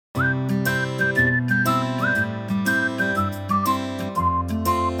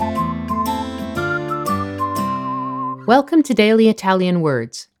Welcome to Daily Italian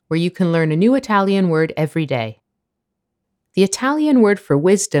Words, where you can learn a new Italian word every day. The Italian word for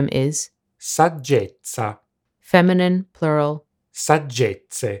wisdom is saggezza, feminine, plural.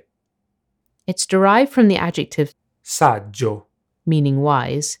 saggezze, It's derived from the adjective saggio, meaning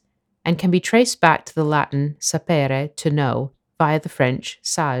wise, and can be traced back to the Latin sapere, to know, via the French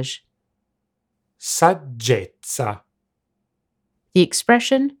sage. saggezza, The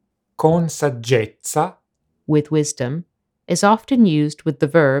expression con saggezza, with wisdom is often used with the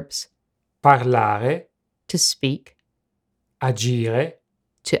verbs parlare, to speak, agire,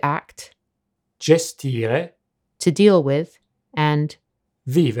 to act, gestire, to deal with, and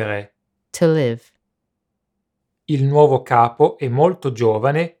vivere. to live. Il nuovo capo è molto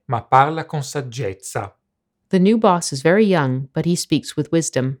giovane ma parla con saggezza. The new boss is very young, but he speaks with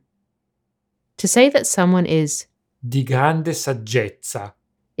wisdom. To say that someone is Di grande saggezza.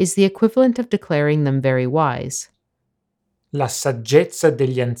 is the equivalent of declaring them very wise. La saggezza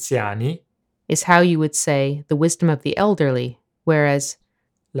degli anziani, Is how you would say the wisdom of the elderly, whereas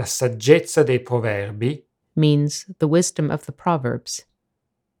la saggezza dei proverbi, means the wisdom of the proverbs.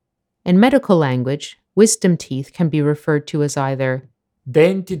 In medical language, wisdom teeth can be referred to as either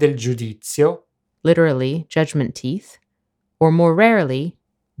denti del giudizio, literally judgment teeth, or more rarely,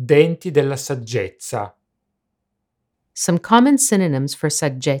 denti della saggezza, some common synonyms for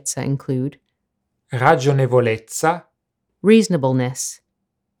saggezza include ragionevolezza, reasonableness,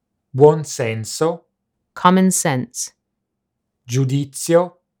 buon senso, common sense,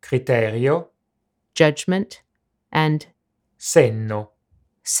 giudizio, criterio, judgment, and senno.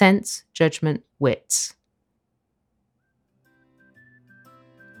 sense, judgment, wits.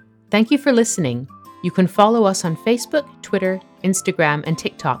 Thank you for listening. You can follow us on Facebook, Twitter, Instagram, and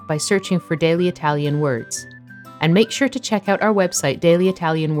TikTok by searching for Daily Italian Words. And make sure to check out our website,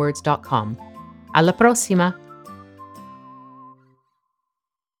 dailyitalianwords.com. Alla prossima!